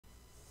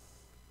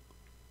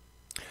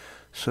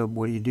So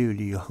what do?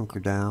 Do you hunker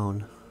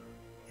down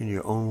in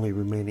your only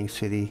remaining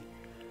city?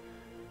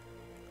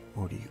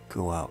 Or do you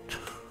go out?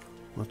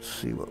 Let's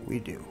see what we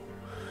do.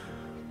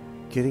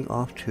 Getting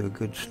off to a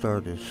good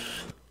start is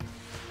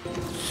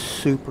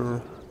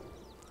super,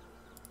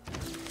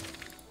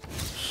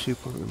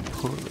 super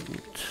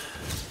important.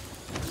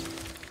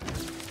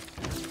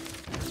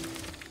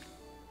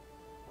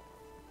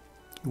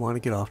 You want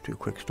to get off to a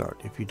quick start.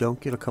 If you don't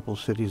get a couple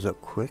cities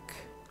up quick,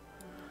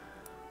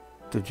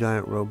 the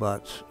giant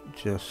robots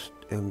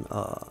and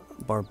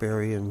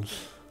barbarians,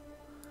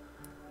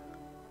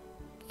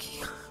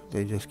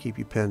 they just keep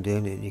you penned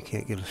in and you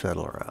can't get a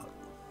settler out.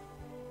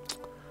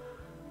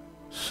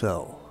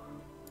 So,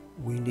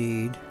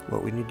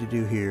 what we need to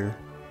do here,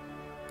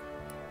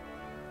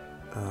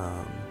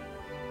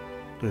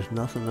 there's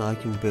nothing that I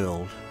can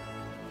build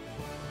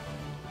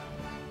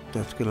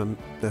that's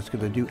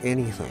gonna do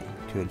anything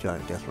to a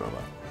giant death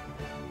robot.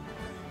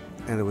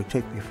 And it would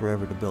take me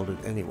forever to build it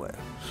anyway,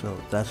 so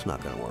that's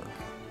not gonna work.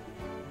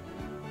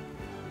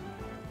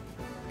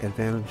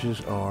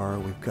 Advantages are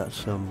we've got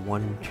some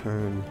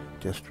one-turn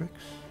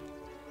districts.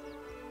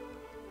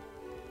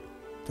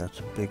 That's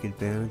a big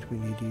advantage we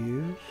need to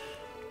use.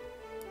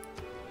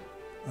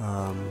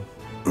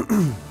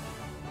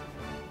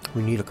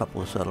 We need a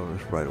couple of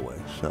settlers right away,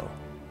 so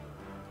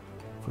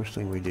first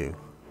thing we do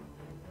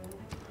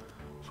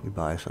is we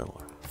buy a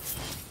settler.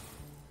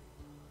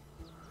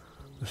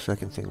 The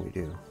second thing we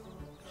do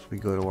is we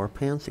go to our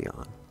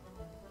Pantheon.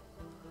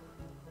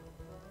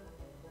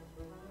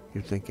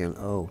 You're thinking,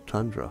 oh,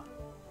 Tundra.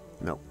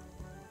 No.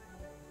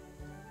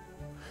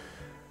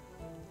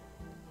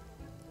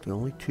 The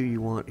only two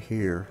you want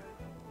here,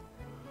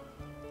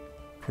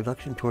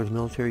 production towards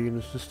military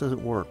units, this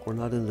doesn't work. We're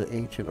not in the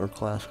ancient or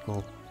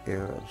classical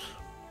eras.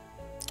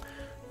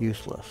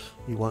 Useless.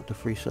 You want the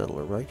free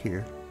settler right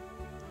here.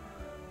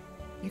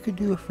 You could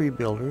do a free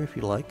builder if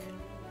you like.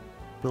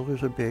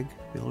 Builders are big,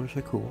 builders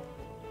are cool.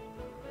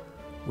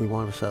 We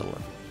want a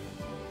settler.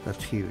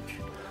 That's huge.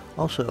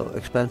 Also,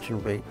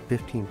 expansion rate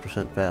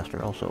 15%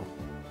 faster. Also,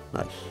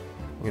 nice.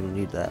 We're gonna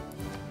need that.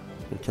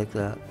 Gonna take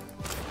that.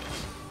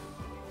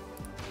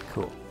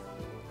 Cool.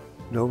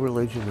 No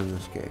religion in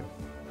this game.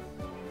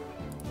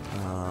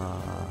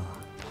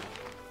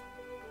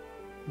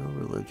 No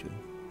religion.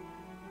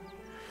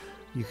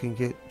 You can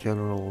get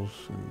generals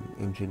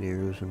and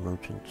engineers and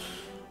merchants,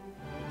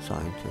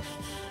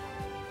 scientists.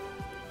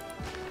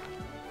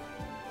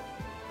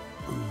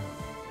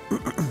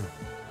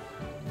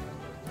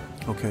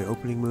 Okay,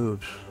 opening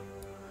moves.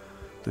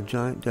 The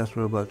giant death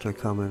robots are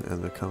coming,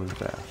 and they're coming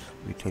fast.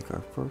 We take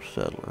our first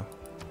settler.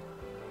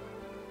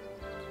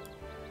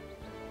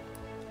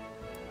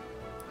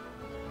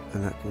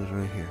 And that goes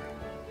right here.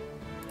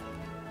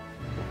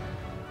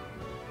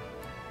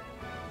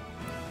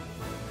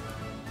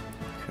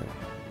 Okay.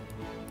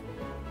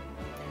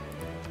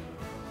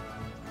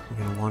 We're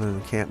going to want an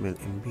encampment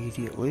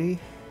immediately.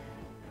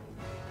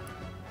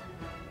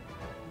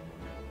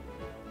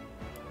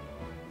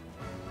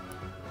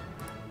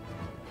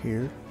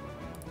 Here.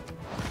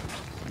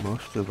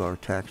 Most of our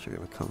attacks are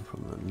going to come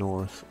from the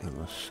north and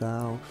the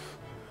south.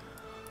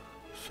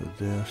 So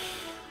this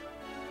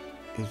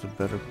is a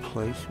better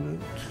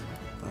placement.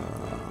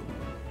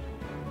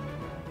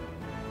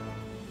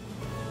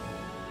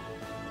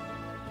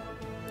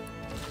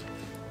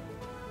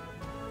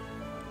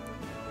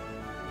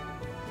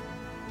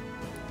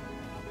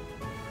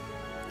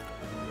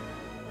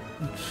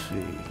 Let's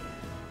see.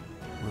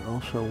 We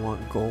also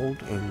want gold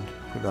and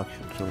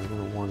production, so we're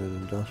going to want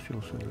an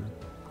industrial center,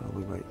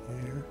 probably right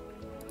there.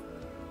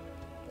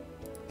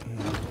 And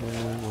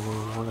then we're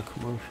going to want a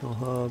commercial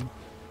hub.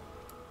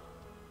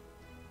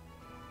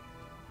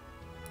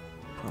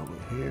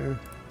 Probably here.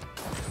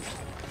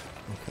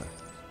 Okay.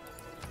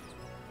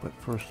 But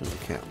first an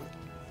encampment.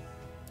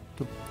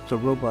 The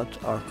robots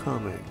are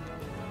coming.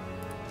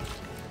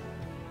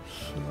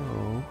 So,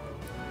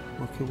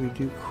 what can we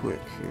do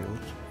quick here?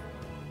 Let's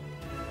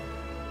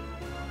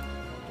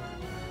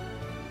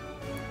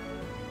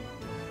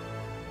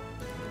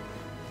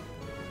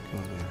go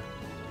there.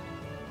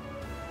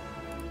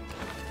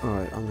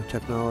 Alright, on the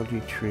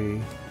technology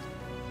tree,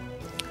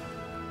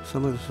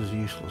 some of this is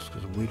useless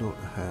because we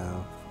don't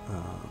have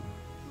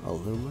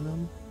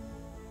aluminum.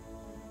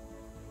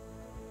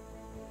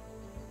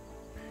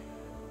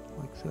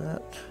 Like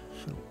that.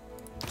 So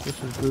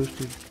this is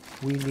boosted.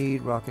 We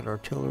need rocket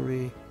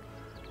artillery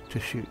to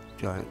shoot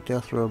giant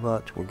death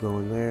robots. We're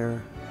going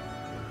there.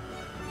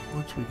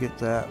 Once we get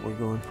that, we're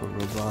going for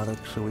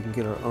robotics so we can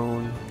get our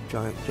own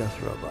giant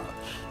death robots.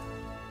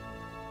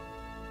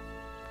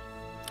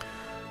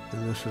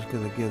 And this is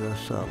going to get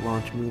us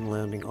launch moon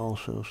landing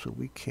also, so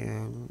we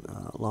can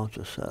launch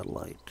a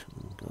satellite.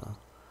 And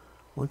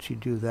once you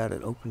do that,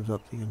 it opens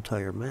up the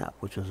entire map,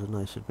 which is a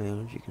nice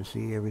advantage. You can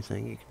see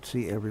everything. You can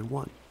see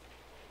everyone.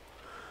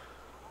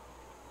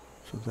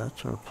 So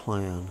that's our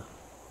plan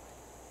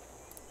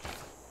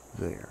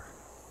there.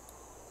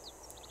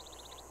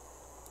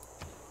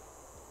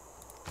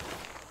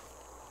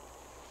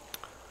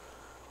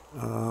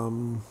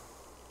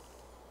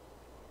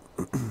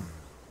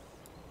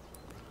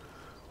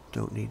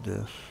 Don't need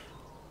this.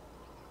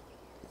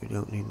 We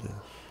don't need this.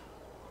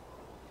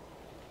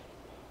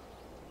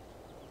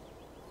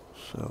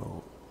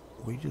 So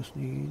we just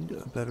need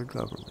a better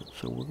government.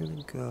 So we're going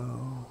to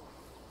go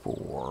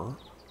for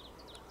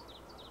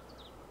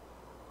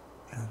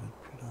added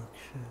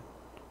production,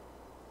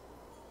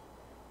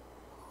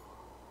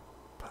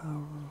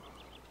 power,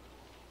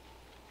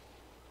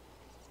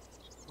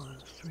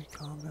 -3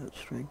 combat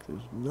strength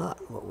is not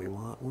what we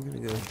want. We're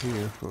going to go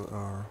here for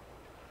our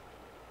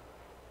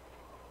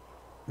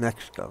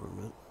next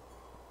government.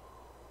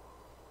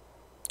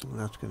 And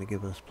that's going to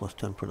give us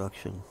 +10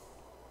 production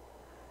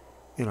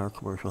in our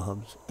commercial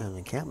hubs and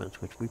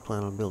encampments, which we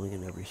plan on building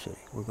in every city.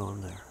 We're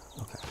going there.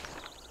 Okay.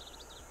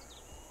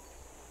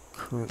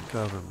 Current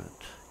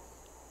government.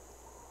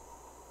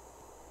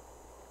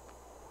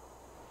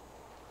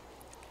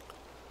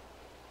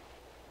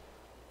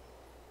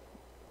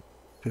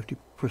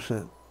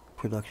 %50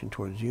 production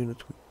towards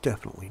units. We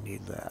definitely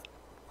need that.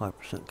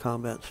 5%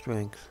 combat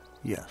strength.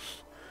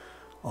 Yes.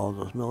 All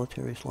those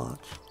military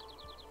slots.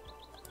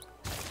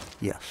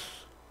 Yes.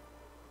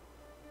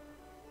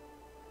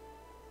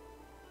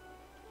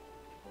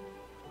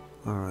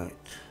 All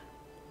right.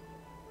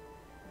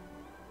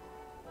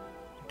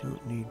 We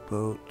don't need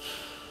boats.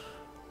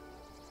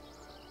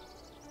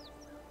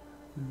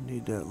 We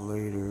need that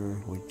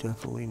later. We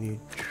definitely need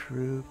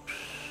troops,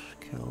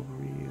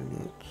 cavalry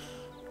units.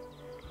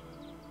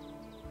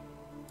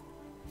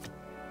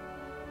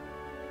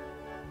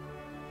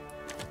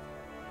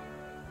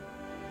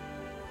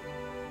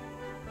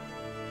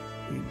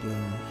 Need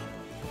those.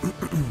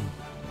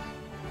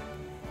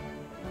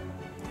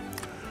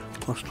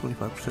 Plus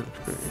 25%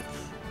 experience.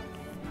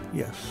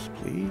 Yes,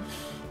 please.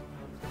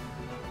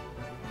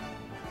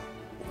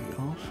 We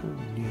also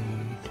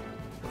need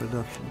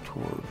production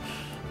towards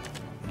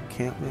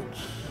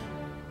encampments.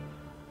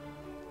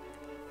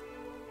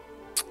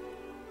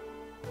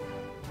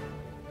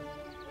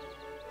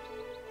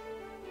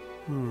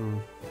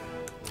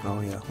 Oh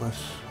yeah,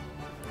 less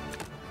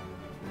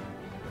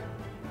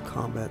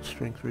combat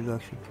strength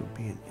reduction for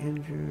being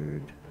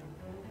injured.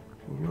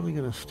 We're really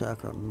going to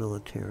stack our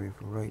military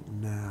for right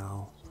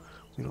now.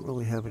 We don't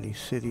really have any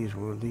cities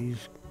where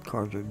these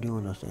cards are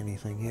doing us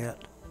anything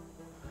yet.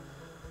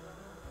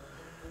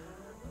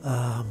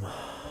 I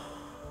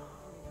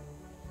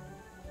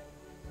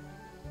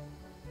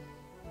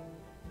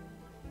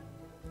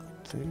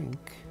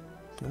think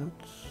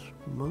that's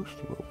most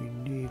of what we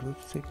need.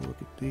 Let's take a look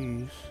at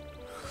these.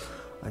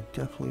 I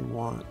definitely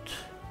want,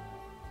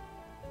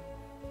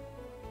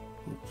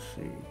 let's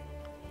see.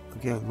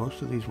 Again,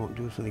 most of these won't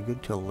do us any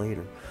good till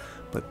later,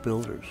 but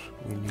builders,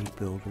 we need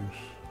builders.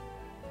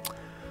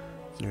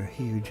 They're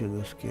huge in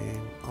this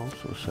game.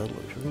 Also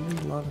settlers, we're gonna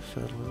need a lot of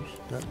settlers.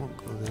 That won't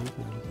go there,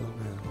 that'll go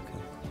there,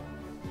 okay.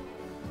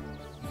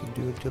 You can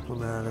do a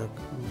diplomatic.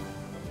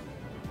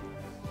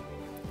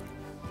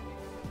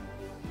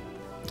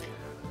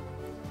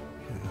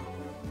 Yeah,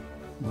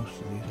 most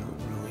of these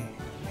aren't really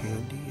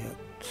handy yet.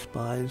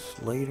 Spies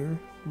later,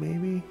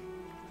 maybe?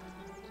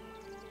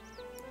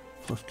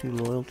 +2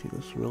 loyalty,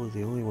 that's really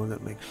the only one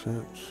that makes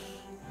sense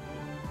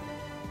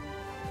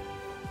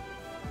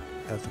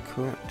at the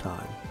current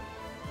time.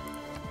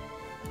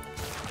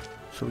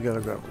 So we got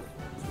our government.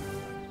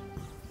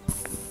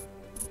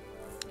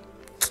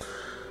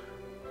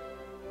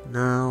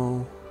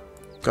 Now,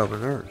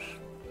 governors.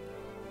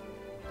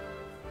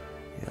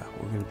 Yeah,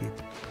 we're going to be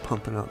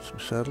pumping out some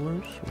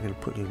settlers. We're going to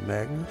put in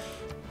Magnus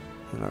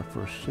in our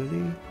first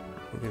city.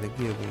 We're going to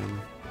give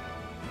him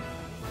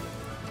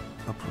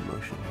a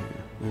promotion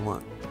here. We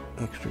want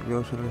extra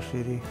growth in our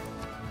city.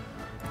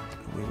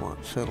 We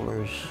want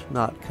settlers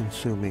not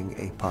consuming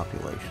a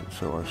population,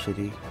 so our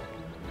city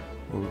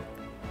will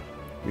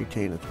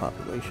retain its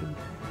population.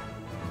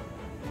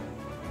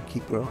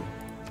 Keep growing.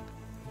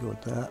 Go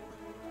with that.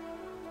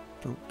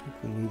 Don't think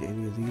we need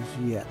any of these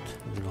yet.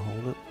 We're going to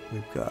hold it.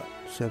 We've got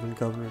 7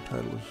 governor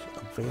titles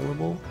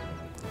available.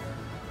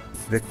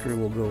 Victory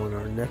will go in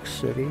our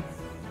next city.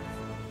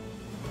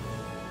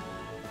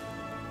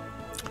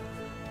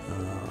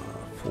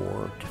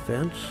 For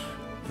defense,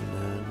 and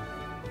then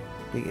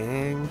the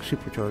Ang,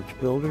 supercharged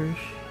builders,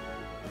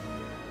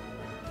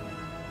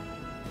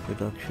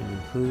 production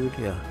and food,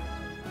 yeah,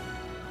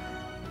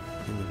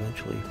 and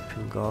eventually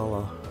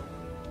Pingala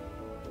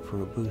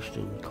for a boost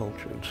in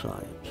culture and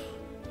science.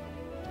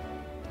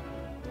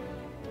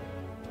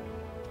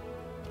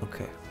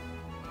 Okay,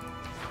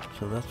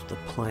 so that's the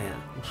plan.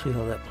 We'll see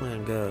how that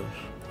plan goes.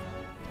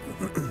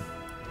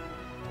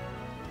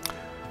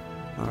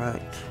 All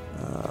right.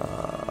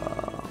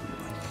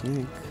 I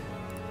think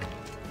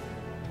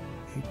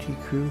AT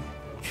crew,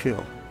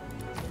 chill.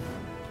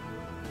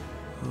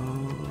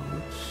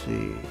 Let's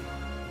see.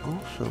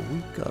 Also,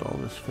 we've got all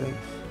this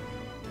faith.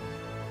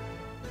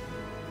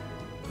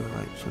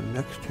 Alright, so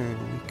next turn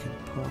we can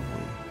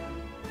probably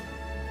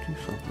do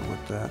something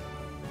with that.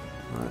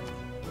 Alright.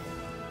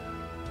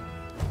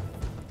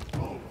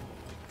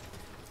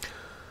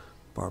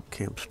 Barb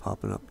camps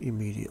popping up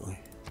immediately.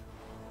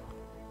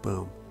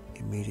 Boom.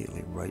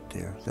 Immediately right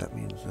there. That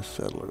means the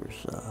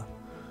settlers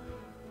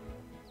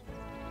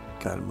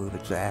Gotta move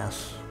its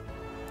ass.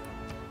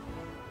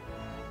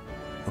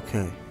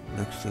 Okay,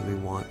 next thing we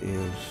want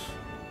is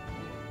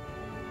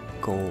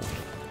gold.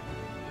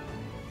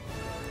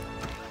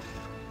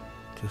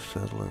 Just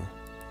settler.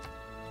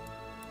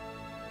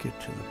 Get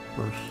to the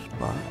first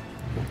spot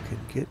you can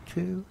get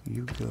to.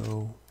 You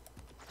go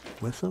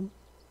with them.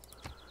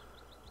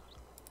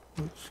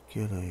 Let's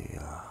get a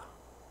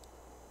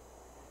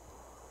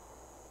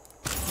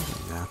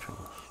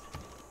naturalist.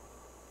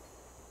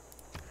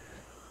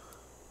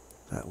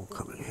 That will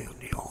come in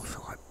handy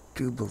also, I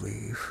do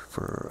believe,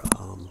 for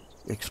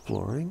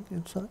exploring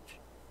and such.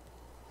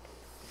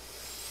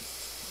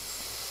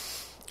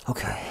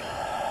 Okay.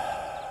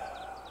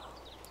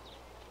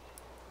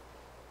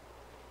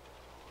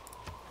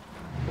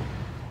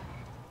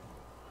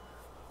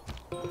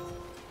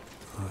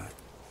 Alright.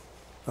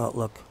 Oh,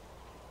 look.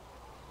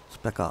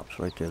 Spec Ops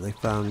right there. They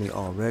found me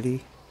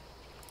already.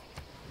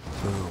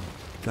 Boom.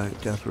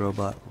 Giant death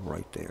robot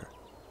right there.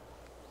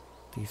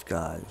 These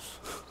guys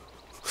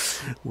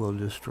will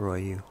destroy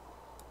you.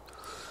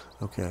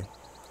 Okay.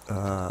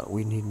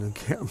 We need an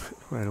encampment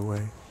right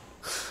away.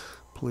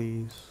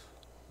 Please.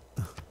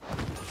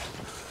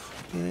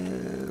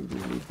 And we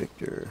need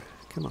Victor.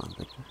 Come on,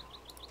 Victor.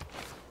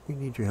 We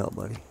need your help,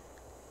 buddy.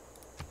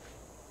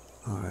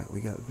 Alright, we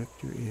got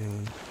Victor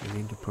in. We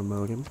need to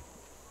promote him.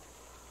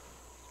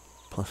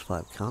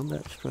 +5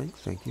 combat strength,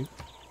 thank you.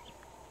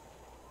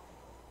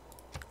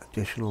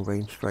 Additional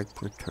range strike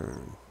per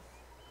turn.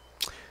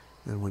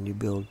 And when you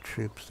build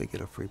troops, they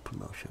get a free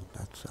promotion.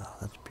 That's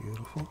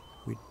beautiful.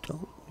 We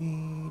don't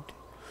need...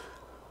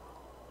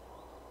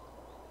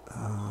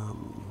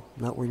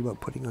 not worried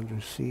about putting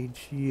under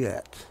siege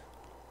yet.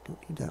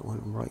 Don't need that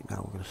one right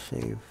now. We're going to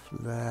save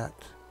that.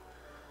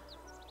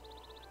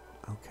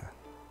 Okay.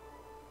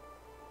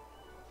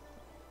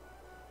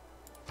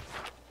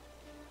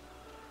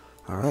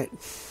 Alright.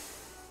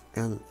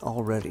 And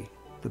already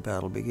the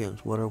battle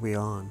begins. What are we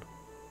on?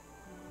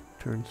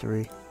 Turn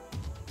 3.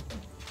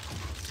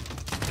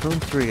 Turn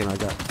 3 and I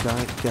got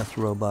giant death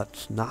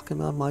robots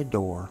knocking on my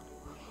door.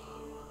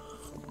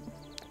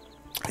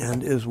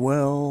 And as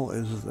well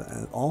as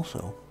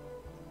also,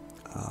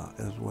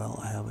 as well,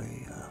 I have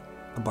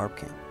a barb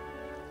camp.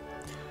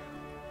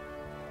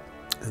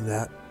 And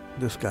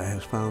this guy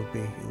has found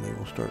me, and they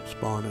will start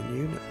spawning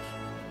units.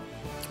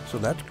 So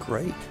that's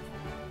great.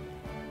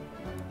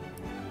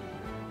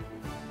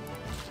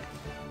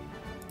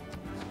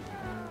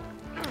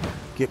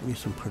 Get me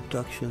some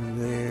production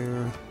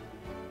there.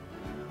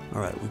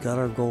 Alright, we got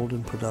our gold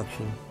in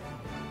production.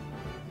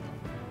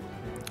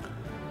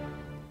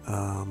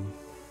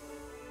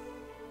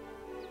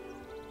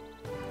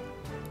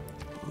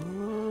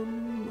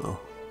 Oh.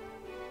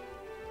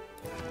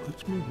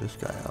 Let's move this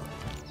guy out.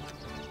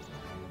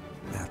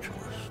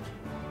 Naturalist.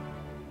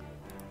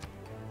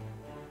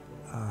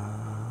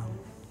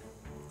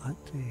 I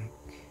think...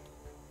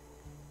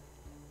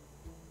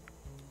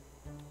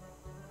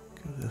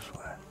 Go this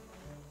way.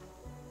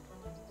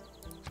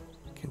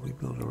 Can we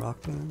build a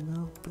rock band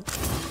now?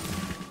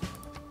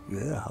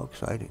 Yeah, how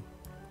exciting.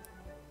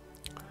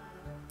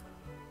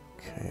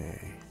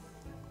 Okay.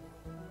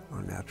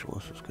 Our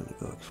naturalist is going to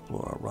go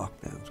explore. Our rock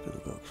band's going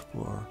to go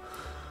explore.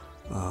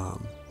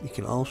 You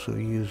can also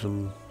use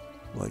them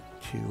like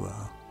to...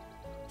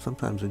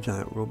 sometimes the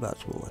giant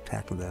robots will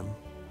attack them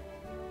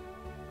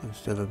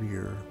instead of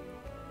your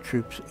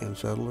troops and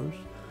settlers,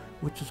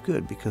 which is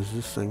good because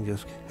this thing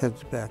just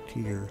heads back to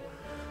your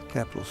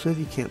capital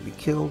city, can't be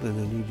killed, and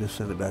then you just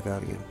send it back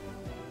out again.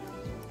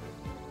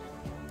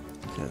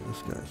 Okay,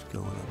 this guy's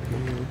going up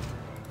here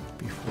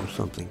before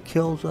something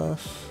kills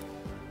us.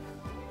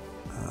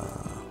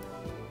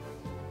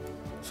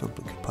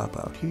 Something could pop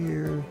out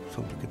here,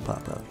 something could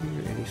pop out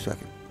here any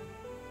second.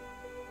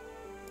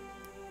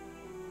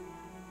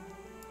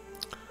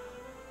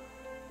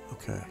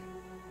 Okay.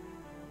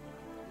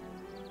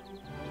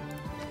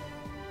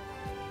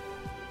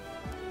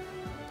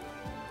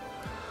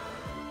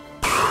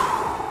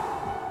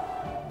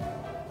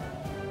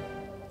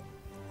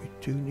 We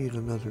do need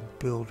another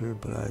builder,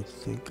 but I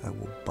think I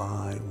will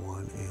buy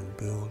one and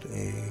build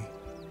a...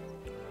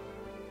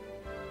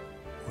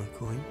 We're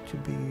going to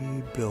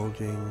be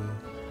building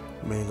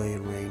melee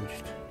and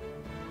ranged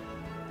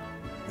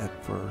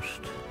at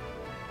first.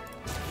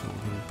 So I'm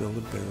going to build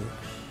a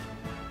barracks.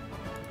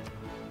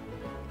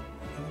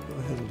 I'll go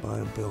ahead and buy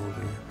a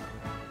builder.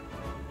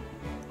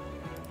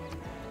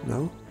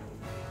 No?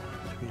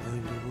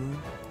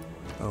 391?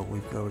 Oh, we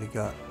gotta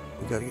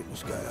get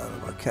this guy out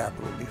of our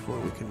capital before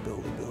we can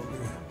build a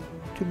builder.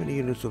 Too many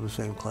units of the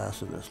same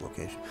class in this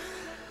location.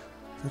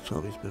 That's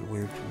always been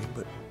weird to me,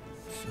 but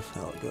it's just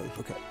how it goes.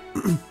 Okay.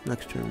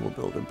 Next turn we'll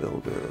build a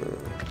builder.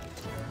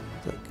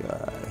 That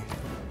guy.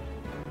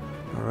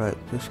 Alright,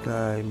 this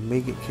guy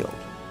may get killed.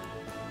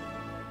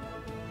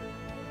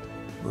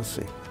 Let's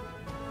see.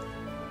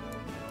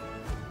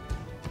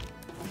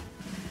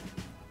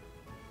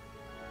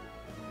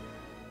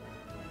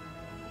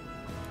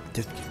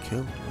 Did get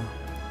killed?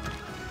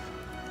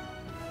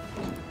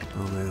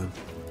 Oh man.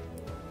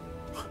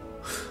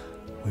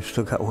 We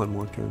still got one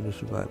more turn to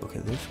survive. Okay,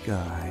 this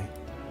guy.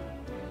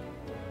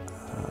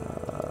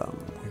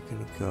 We're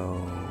gonna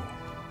go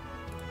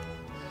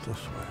this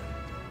way.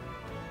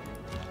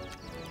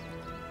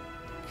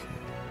 Okay.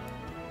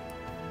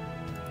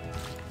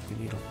 We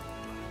need a.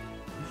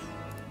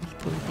 Let's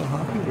put up a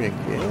hockey rink.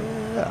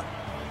 Yeah.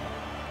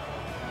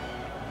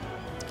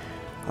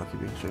 Hockey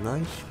rinks are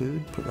nice.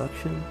 Food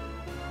production,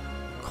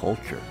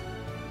 culture.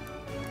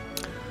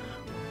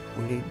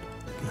 We need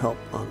help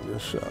on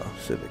this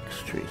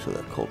civics tree, so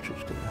that culture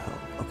is going to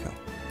help. Okay.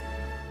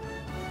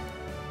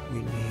 We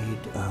need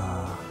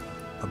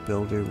a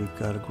builder. We've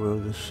got to grow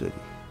this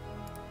city.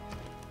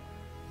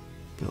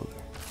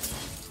 Builder.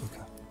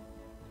 Okay.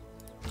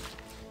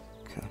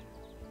 Okay.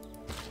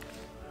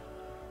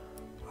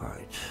 All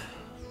right.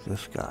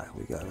 This guy,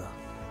 we got to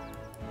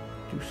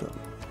do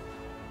something.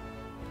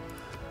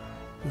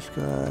 This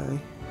guy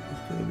is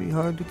going to be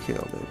hard to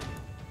kill, dude.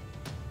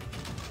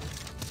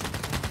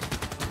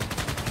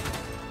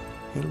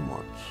 Hit him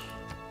once.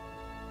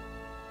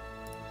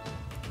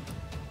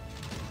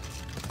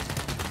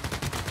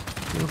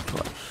 Hit him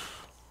twice.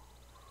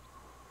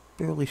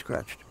 Barely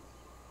scratched him.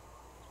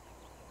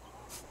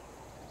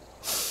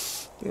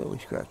 Barely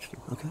scratched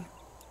him. Okay.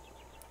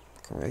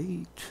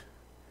 Great.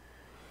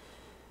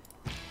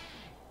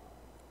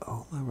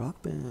 Oh, my rock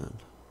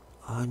band.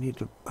 I need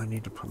to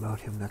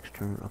promote him next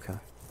turn. Okay.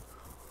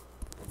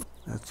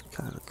 That's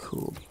kind of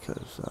cool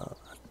because I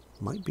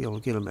might be able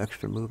to get him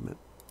extra movement.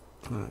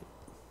 All right.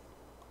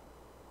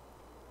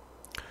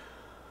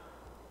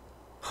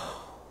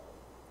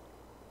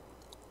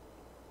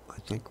 I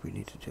think we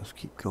need to just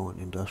keep going.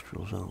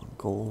 Industrial zone.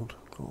 Gold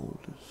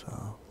is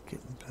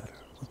getting better.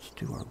 Let's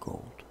do our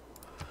gold.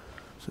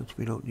 Since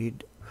we don't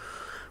need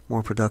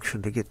more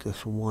production to get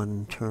this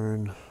one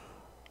turn.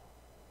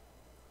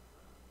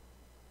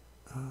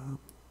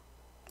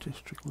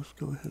 District, let's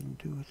go ahead and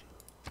do it.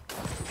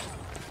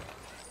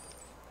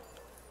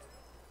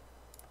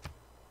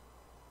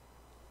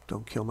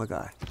 Don't kill my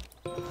guy.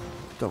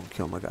 Don't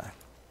kill my guy.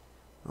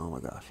 Oh my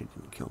gosh, he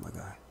didn't kill my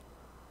guy.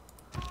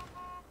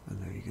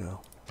 And there you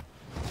go.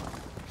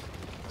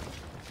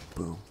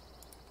 Boom.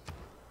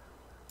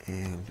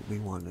 And we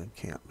want an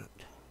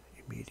encampment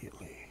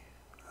immediately.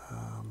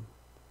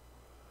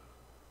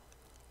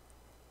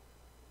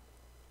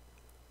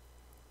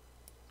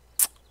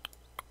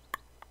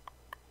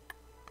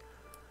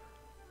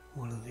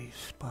 One of these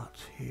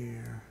spots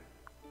here.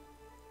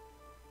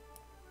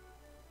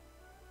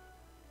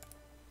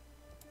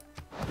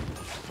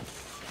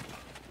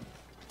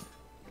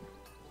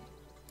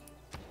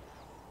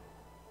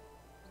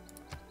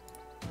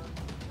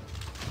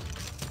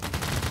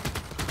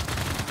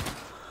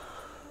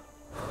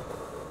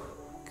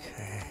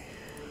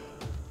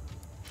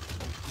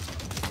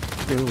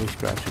 Barely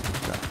scratching this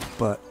guy,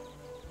 but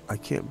I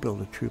can't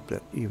build a troop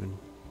that even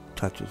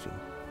touches him.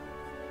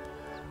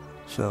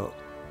 So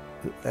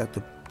at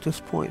this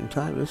point in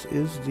time, this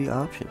is the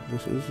option.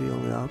 This is the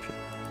only option.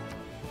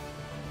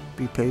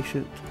 Be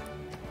patient.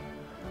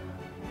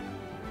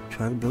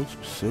 Try to build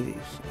some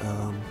cities.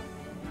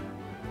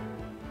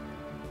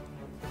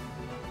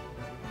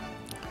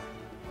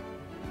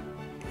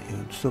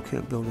 And still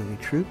can't build any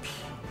troops.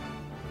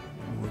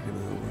 We're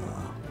gonna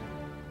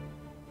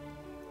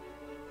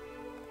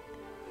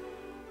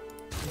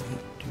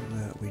do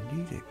that. We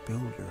need a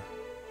builder.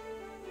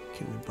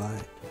 Can we buy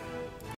it?